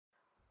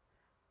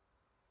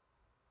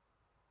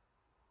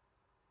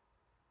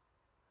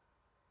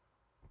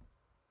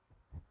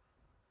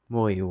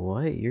Wait,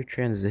 what? You're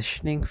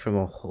transitioning from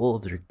a whole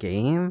other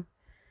game?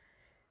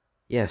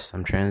 Yes,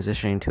 I'm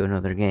transitioning to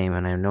another game,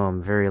 and I know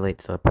I'm very late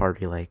to the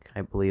party.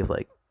 I believe,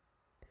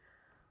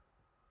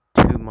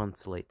 2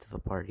 months late to the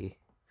party.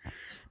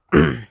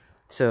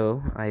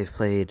 So, I've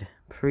played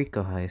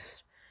Perico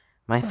Heist.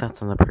 My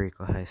thoughts on the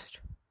Perico Heist.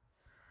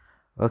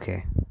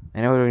 Okay,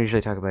 I know we don't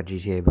usually talk about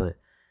GTA, but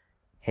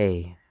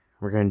hey,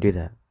 we're gonna do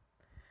that.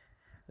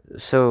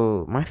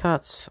 So, my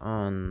thoughts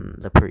on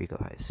the Perico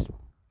Heist.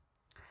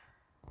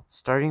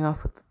 Starting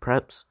off with the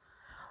preps,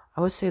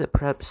 I would say the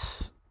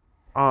preps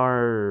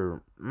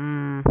are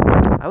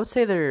I would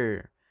say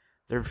they're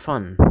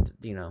fun,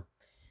 you know.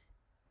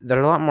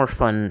 They're a lot more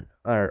fun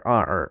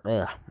funner,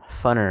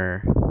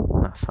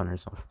 not funner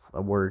is not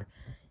a word.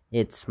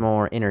 It's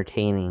more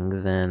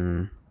entertaining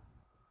than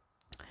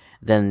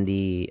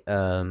the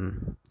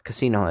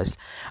Casino Heist.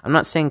 I'm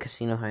not saying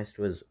Casino Heist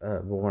was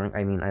boring.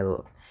 I mean,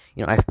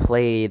 I've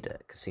played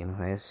Casino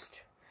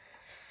Heist,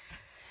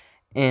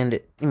 and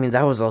I mean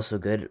that was also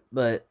good,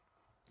 but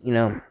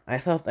I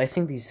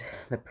think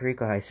the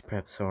Perico Heist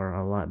preps are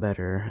a lot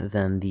better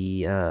than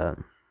the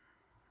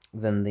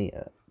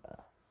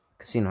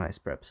Casino Heist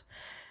preps,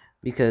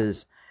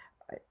 because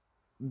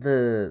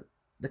the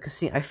the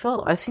casino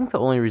I think the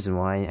only reason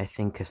why I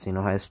think the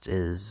Casino Heist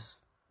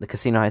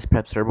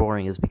preps are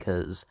boring is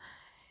because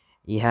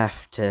you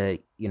have to,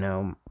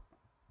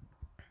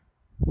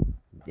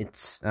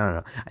 it's, I don't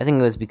know. I think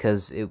it was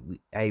because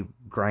I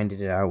grinded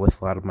it out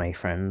with a lot of my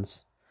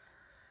friends,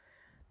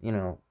 you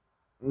know.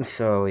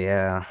 So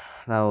yeah,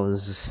 that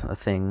was a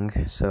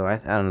thing. So I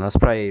don't know. That's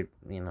probably,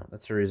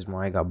 that's the reason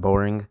why I got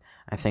boring.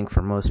 I think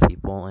for most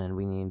people, and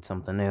we need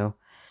something new.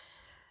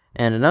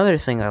 And another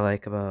thing I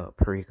like about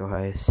Perico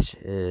Heist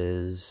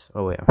is,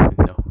 oh wait,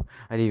 no,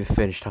 I didn't even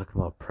finish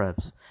talking about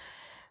preps.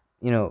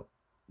 The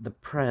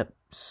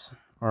preps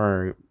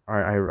I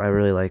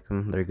really like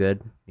them. They're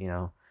good.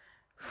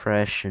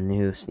 Fresh and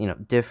new.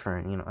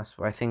 Different.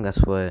 I think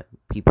that's what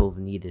people have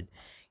needed.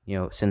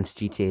 Since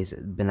GTA's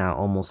been out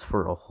almost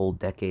for a whole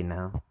decade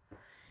now.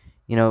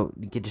 You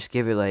could just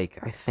give it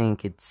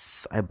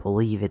I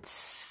believe it's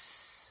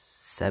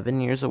 7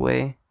 years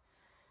away.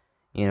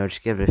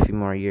 Just give it a few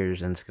more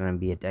years, and it's gonna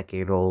be a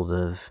decade old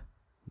of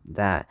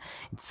that.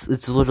 It's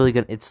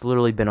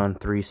literally been on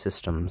 3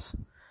 systems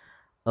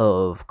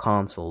of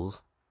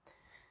consoles.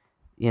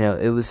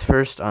 It was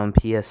first on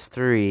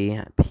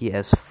PS3,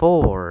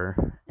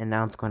 PS4, and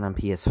now it's going on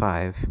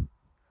PS5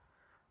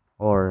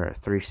 or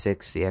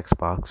 360,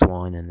 Xbox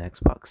One, and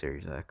Xbox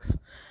Series X.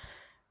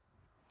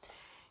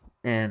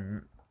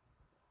 And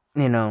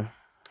I don't know.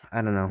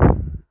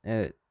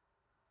 I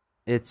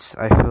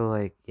feel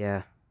like,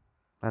 yeah,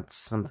 that's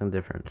something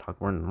different.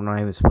 We're not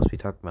even supposed to be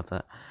talking about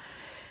that.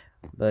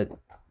 But,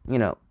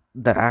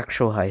 the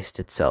actual heist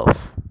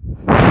itself,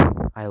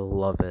 I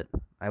love it.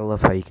 I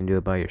love how you can do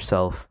it by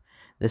yourself.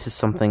 This is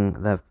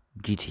something that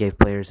GTA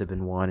players have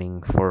been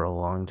wanting for a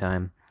long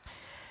time.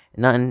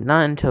 Not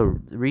until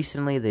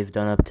recently they've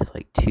done up to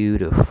 2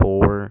 to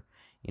 4.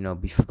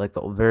 Before the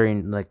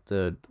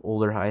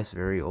older heist,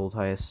 very old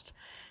heist.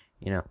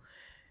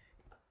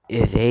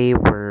 If they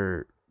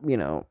were, you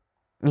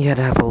had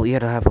to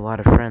have a lot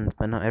of friends,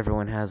 but not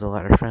everyone has a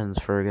lot of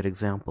friends. For a good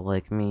example,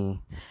 like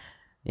me,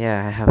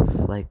 yeah, I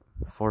have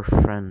 4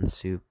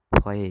 friends who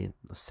play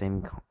the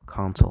same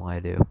console I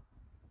do.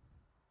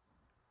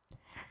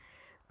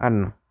 I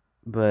don't know,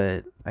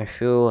 but I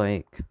feel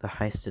like the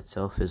heist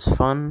itself is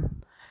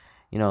fun.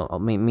 Me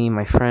and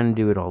my friend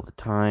do it all the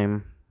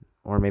time,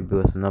 or maybe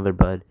with another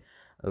bud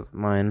of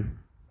mine.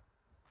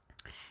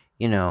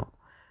 You know,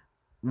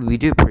 we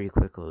do it pretty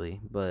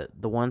quickly, but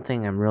the one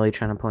thing I'm really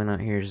trying to point out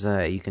here is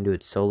that you can do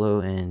it solo,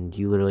 and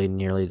you literally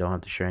nearly don't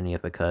have to share any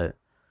of the cut.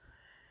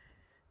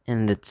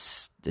 And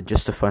it's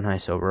just a fun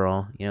heist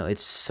overall.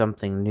 It's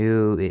something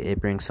new. It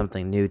brings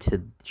something new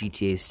to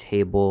GTA's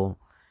table,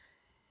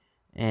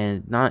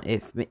 and not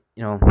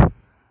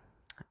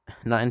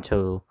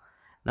until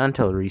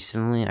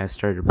recently I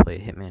started to play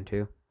Hitman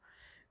 2,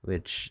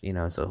 which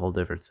it's a whole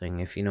different thing.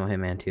 If you know what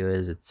Hitman 2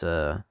 is, it's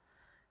your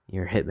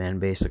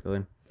Hitman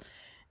basically.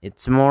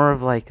 It's more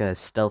of like a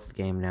stealth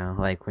game now.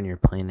 Like when you're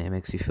playing it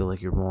makes you feel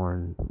like you're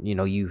more,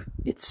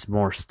 it's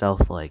more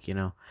stealth like.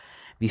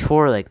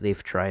 Before,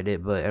 they've tried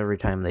it, but every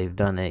time they've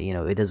done it,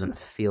 it doesn't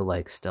feel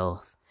like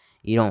stealth.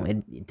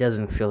 It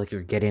doesn't feel like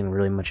you're getting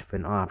really much of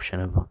an option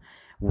of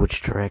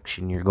which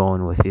direction you're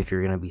going with, if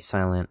you're gonna be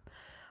silent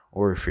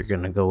or if you're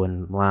gonna go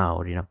in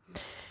loud. It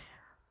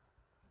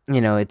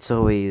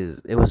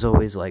was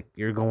always like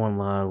you're going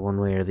loud one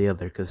way or the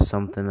other because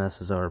something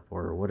messes up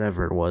or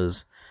whatever it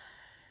was.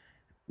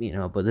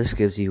 But this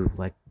gives you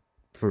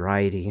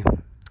variety.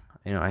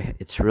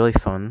 It's really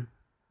fun.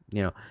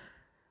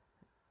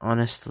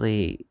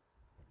 Honestly,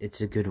 it's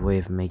a good way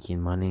of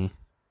making money.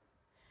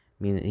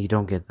 I mean, you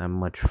don't get that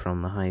much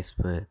from the heist,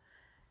 but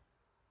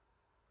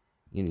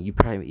you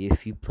probably,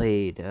 if you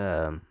played,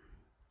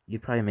 you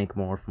probably make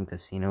more from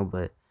casino,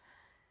 but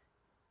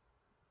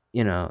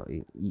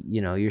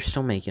you're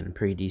still making a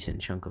pretty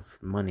decent chunk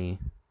of money.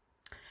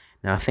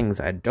 Now, things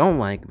I don't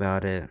like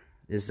about it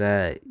is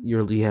that you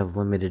have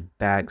limited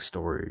bag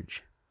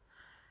storage,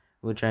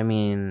 which I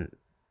mean,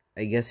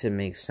 I guess it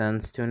makes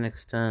sense to an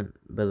extent,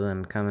 but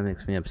then kind of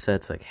makes me upset.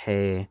 It's like,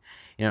 hey,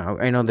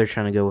 I know they're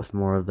trying to go with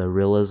more of the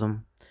realism,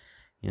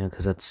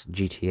 because that's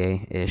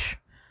GTA ish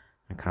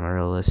and kind of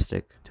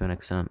realistic to an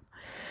extent,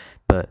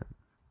 but.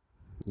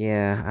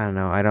 Yeah, I don't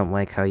know. I don't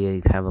like how you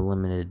have a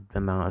limited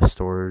amount of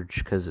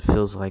storage because it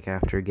feels like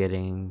after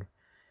getting,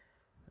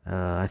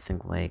 I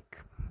think like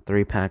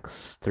 3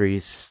 packs, I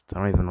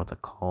don't even know what to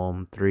call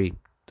them, I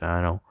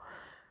don't know,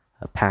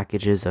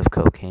 packages of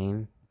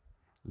cocaine.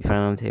 You find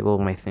it on the table,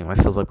 I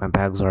feels like my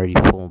bag's already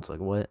full. It's like,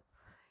 what?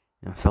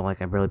 I felt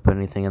like I barely put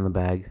anything in the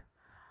bag.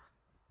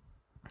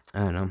 I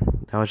don't know.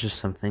 That was just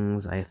some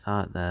things I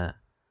thought that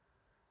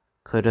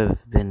could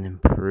have been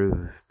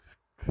improved.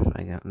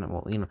 I got,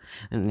 well,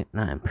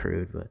 not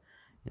improved, but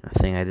a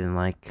thing I didn't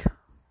like.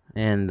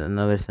 And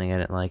another thing I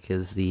didn't like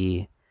is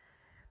the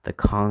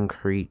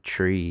concrete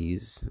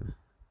trees,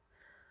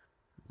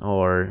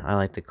 or I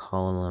like to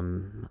call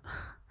them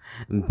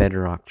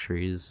bedrock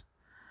trees.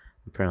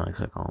 My friend likes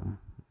to call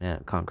them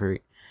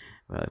concrete.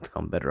 I like to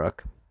call them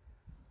bedrock.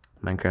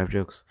 Minecraft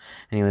jokes.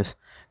 Anyways,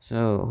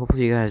 so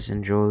hopefully you guys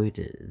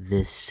enjoyed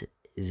this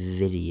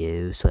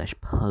video slash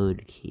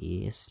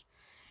podcast.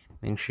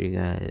 Make sure you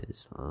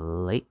guys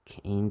like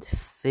and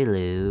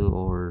follow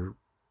or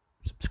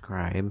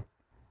subscribe.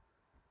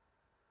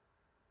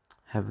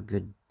 Have a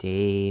good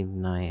day,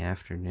 night,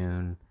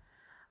 afternoon,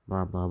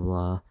 blah blah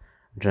blah.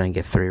 I'm trying to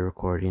get 3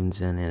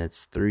 recordings in, and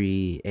it's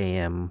 3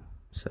 a.m.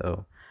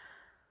 So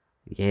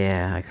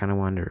yeah, I kind of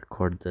wanted to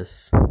record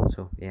this.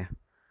 So yeah,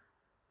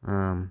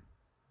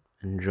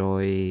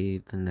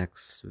 enjoy the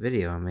next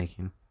video I'm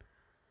making.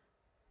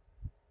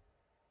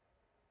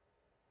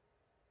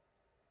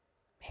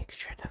 Make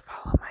sure to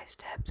follow my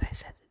steps. I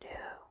said it.